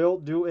 We will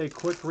do a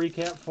quick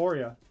recap for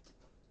you.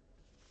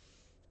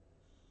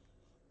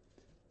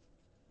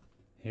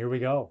 Here we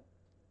go.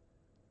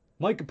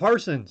 Micah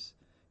Parsons.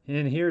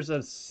 And here's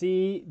a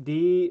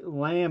CD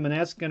Lamb, and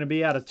that's going to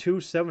be out of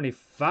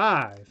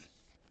 275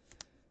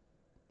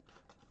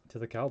 to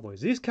the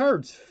Cowboys. These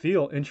cards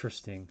feel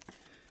interesting.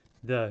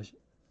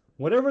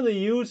 Whatever they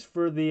use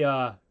for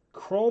the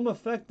chrome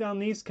effect on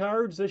these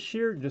cards this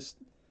year just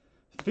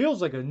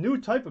feels like a new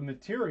type of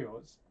material.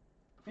 It's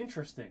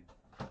interesting.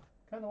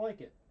 Kind of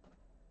like it.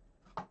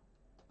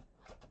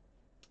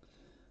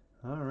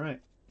 All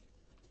right.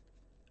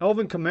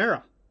 Alvin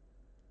Kamara.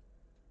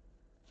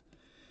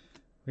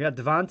 We got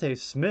Devontae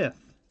Smith.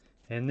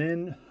 And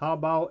then how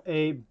about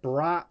a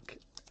Brock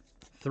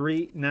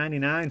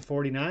 399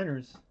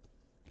 49ers?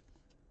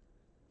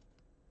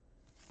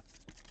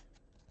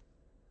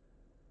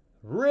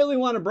 Really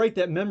want to break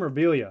that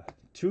memorabilia.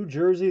 2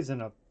 jerseys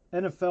and a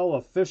NFL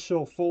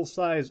official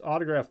full-size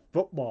autographed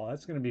football.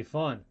 That's going to be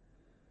fun.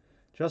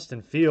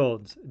 Justin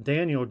Fields,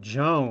 Daniel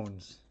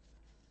Jones.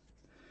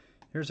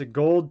 Here's a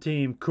gold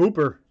team.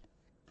 Cooper.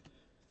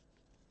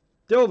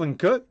 Delvin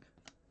Cook.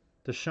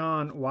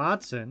 Deshaun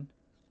Watson.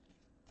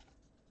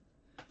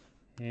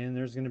 And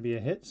there's going to be a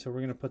hit, so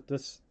we're going to put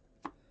this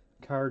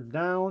card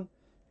down.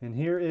 And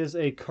here is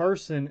a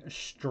Carson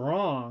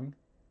Strong.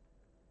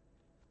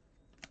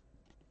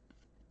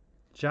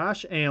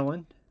 Josh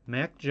Allen.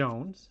 Mac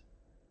Jones.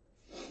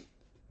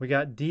 We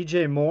got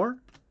DJ Moore.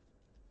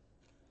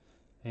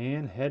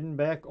 And heading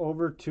back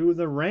over to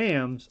the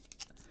Rams,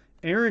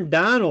 Aaron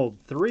Donald,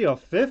 3 of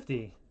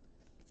 50.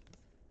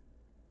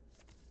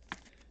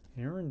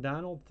 Aaron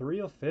Donald, 3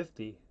 of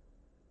 50.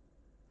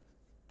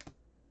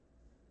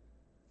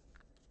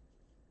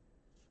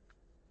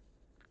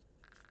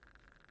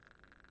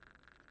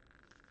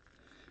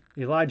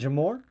 Elijah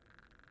Moore.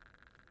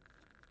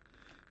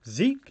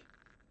 Zeke.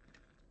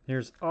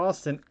 Here's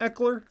Austin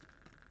Eckler.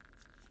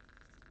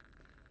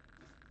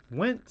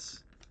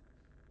 Wentz.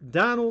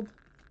 Donald.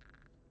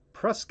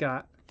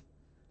 Prescott.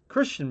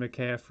 Christian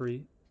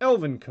McCaffrey.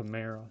 Alvin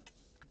Kamara.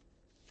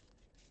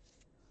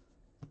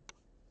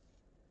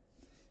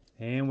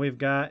 And we've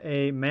got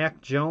a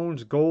Mac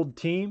Jones gold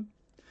team.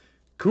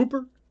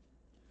 Cooper.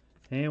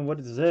 And what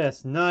is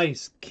this?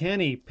 Nice.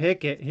 Kenny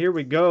Pickett. Here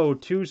we go.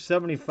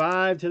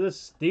 275 to the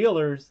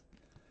Steelers.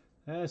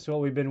 That's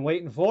what we've been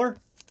waiting for.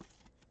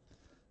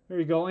 There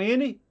you go,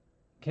 Andy.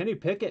 Kenny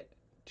Pickett.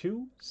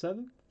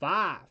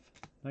 275.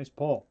 Nice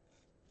pull.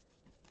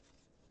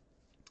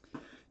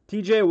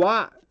 TJ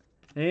Watt.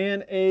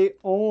 And a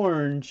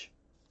orange.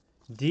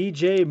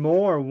 DJ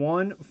Moore.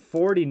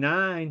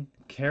 149.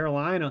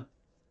 Carolina.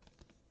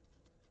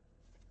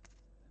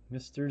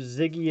 Mr.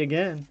 Ziggy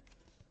again.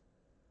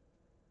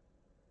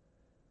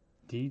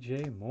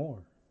 DJ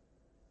Moore.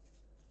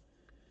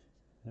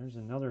 There's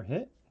another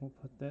hit. We'll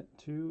put that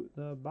to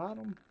the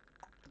bottom.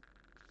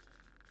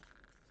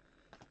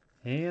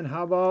 And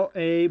how about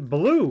a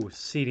blue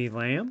CeeDee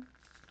Lamb?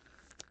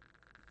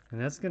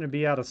 And that's going to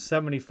be out of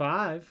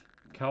 75.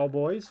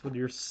 Cowboys with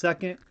your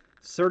second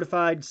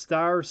certified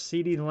star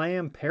CeeDee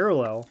Lamb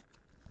parallel.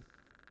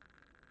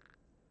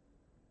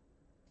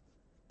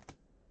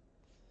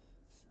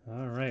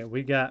 All right,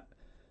 we got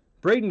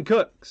Braden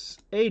Cooks,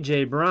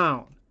 A.J.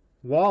 Brown,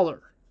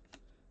 Waller.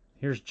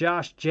 Here's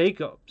Josh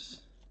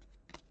Jacobs.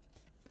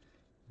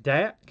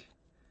 Dak.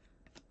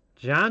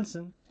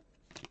 Johnson.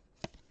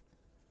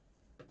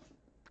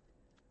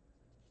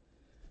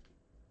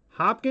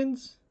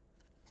 Hopkins.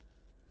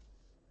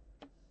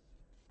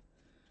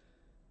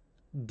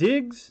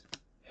 Diggs.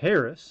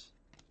 Harris.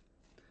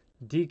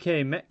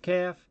 DK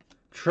Metcalf.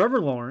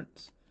 Trevor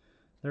Lawrence.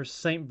 There's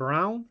St.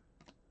 Brown.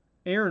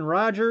 Aaron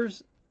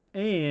Rodgers.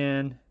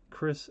 And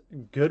Chris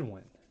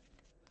Goodwin.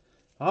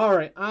 All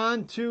right,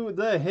 on to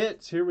the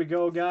hits. Here we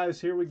go, guys.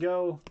 Here we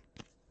go.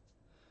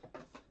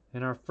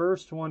 And our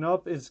first one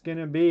up is going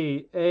to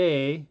be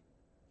a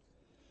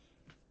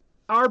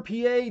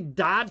RPA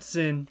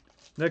Dotson.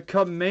 The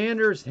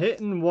Commanders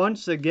hitting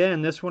once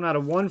again. This one out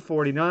of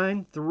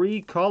 149.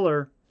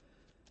 3-color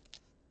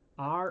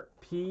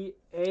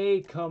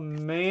RPA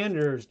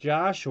Commanders.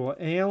 Joshua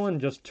Allen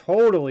just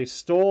totally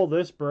stole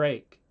this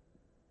break.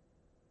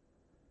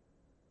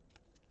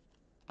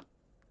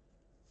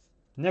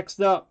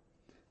 Next up,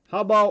 how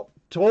about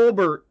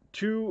Tolbert,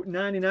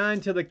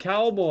 $2.99 to the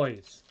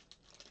Cowboys.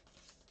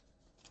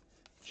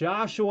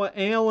 Joshua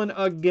Allen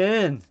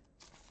again.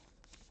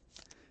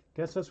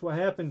 Guess that's what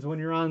happens when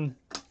you're on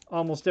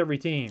almost every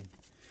team.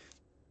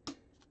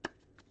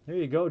 There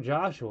you go,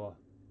 Joshua.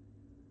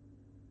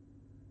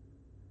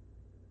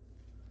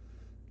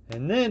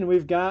 And then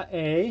we've got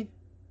a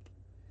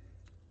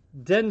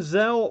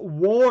Denzel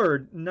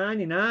Ward,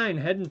 99,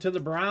 heading to the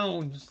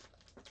Browns.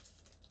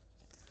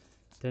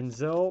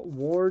 Denzel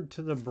Ward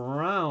to the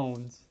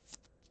Browns.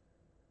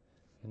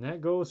 And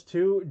that goes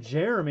to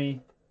Jeremy.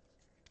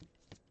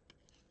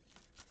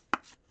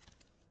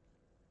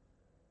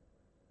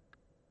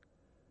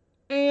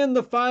 And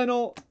the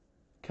final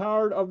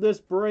card of this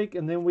break,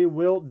 and then we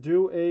will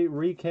do a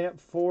recap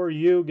for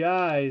you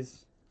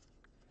guys.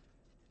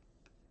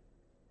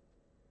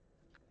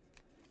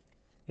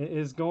 It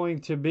is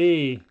going to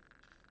be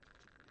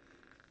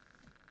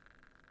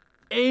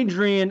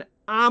Adrian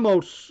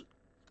Amos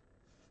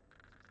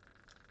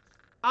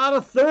out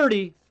of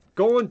 30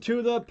 going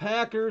to the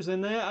Packers,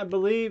 and that, I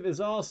believe, is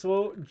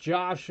also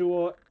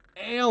Joshua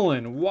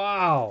Allen.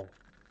 Wow.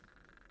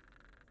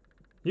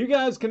 You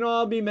guys can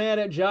all be mad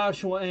at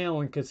Joshua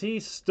Allen because he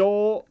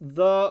stole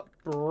the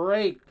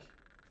break.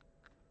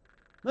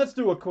 Let's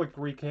do a quick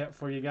recap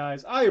for you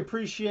guys. I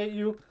appreciate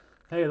you.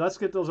 Hey, let's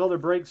get those other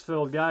breaks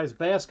filled, guys.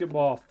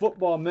 Basketball,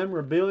 football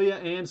memorabilia,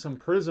 and some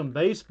Prism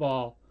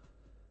baseball.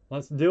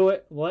 Let's do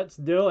it. Let's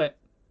do it.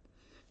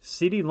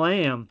 CeeDee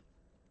Lamb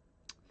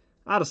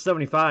out of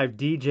 75.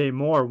 DJ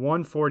Moore,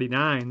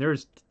 149.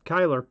 There's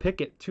Kyler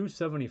Pickett,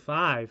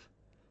 275.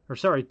 Or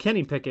sorry,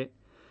 Kenny Pickett.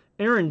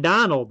 Aaron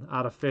Donald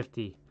out of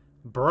 50.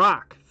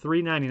 Brock,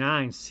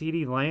 399.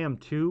 CeeDee Lamb,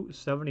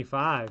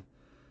 275.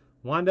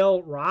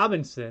 Wan'Dale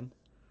Robinson,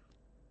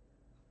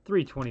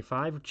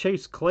 325.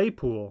 Chase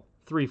Claypool,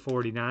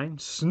 349.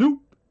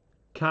 Snoop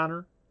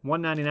Connor,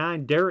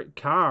 199. Derek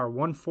Carr,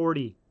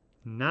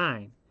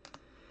 149.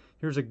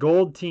 Here's a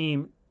gold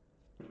team.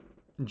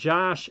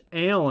 Josh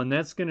Allen,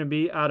 that's going to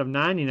be out of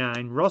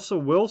 99.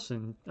 Russell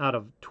Wilson out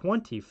of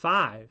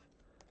 25.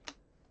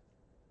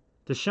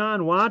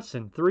 Deshaun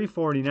Watson,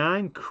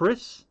 349.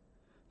 Chris,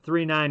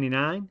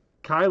 399.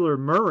 Kyler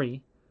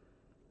Murray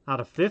out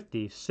of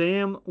 50.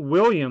 Sam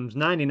Williams,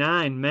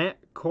 99. Matt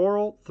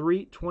Corral,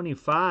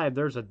 325.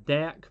 There's a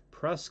Dak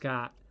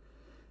Prescott.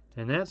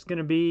 And that's going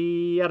to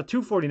be out of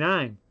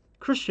 249.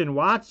 Christian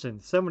Watson,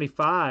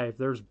 75.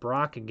 There's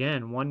Brock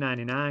again,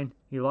 199.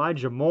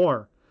 Elijah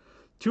Moore,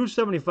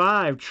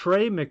 275.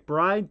 Trey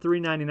McBride,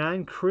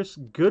 399. Chris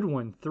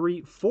Goodwin,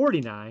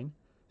 349.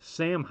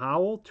 Sam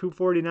Howell,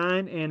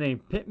 249. And a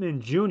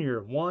Pittman Jr.,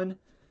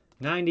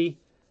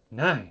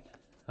 199.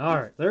 All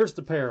right, there's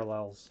the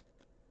parallels.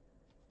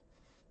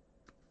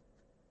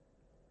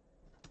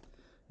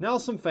 Now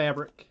some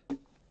fabric.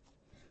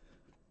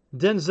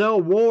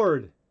 Denzel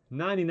Ward,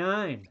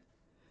 99.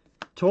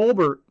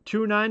 Tolbert,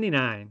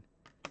 299.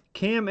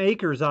 Cam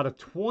Akers out of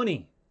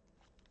 20.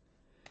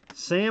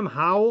 Sam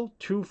Howell,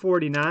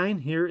 249.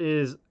 Here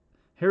is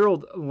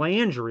Harold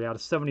Landry out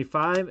of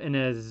 75. And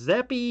a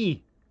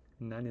Zeppy,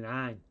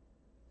 99.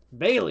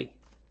 Bailey.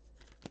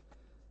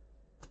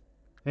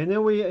 And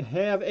then we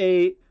have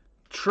a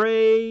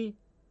Treylon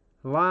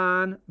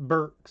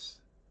Burks,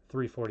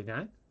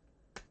 349.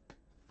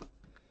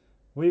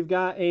 We've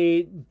got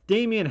a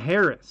Damian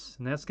Harris,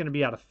 and that's going to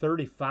be out of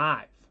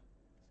 35.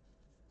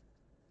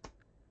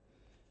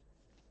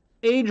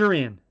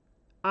 Adrian,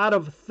 out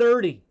of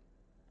 30.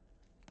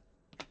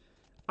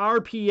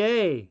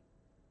 RPA,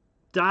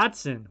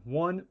 Dotson,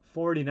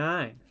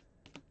 149.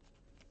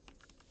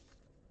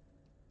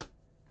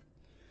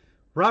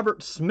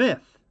 Robert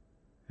Smith,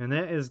 and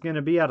that is going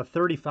to be out of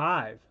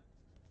 35.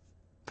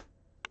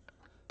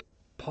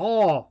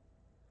 Paul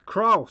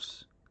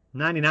Krause,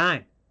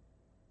 99.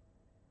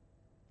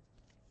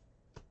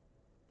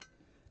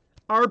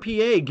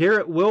 RPA,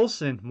 Garrett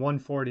Wilson,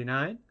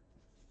 149.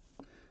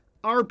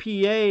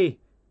 RPA,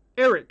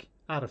 Eric,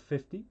 out of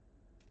 50.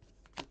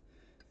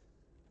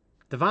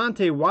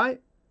 Devontae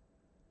White,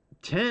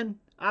 10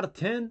 out of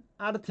 10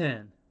 out of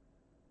 10.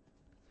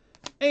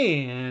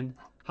 And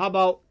how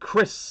about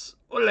Chris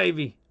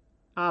Olave,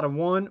 out of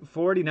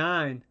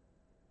 149.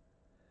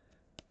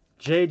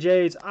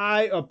 JJ's,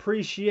 I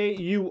appreciate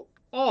you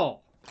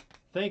all.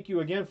 Thank you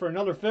again for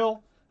another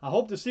fill. I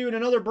hope to see you in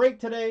another break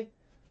today.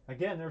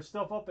 Again, there's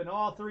stuff up in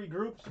all three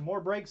groups.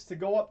 More breaks to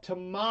go up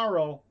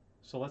tomorrow.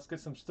 So let's get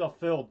some stuff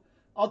filled.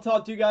 I'll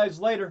talk to you guys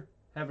later.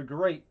 Have a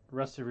great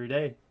rest of your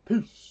day.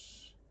 Peace.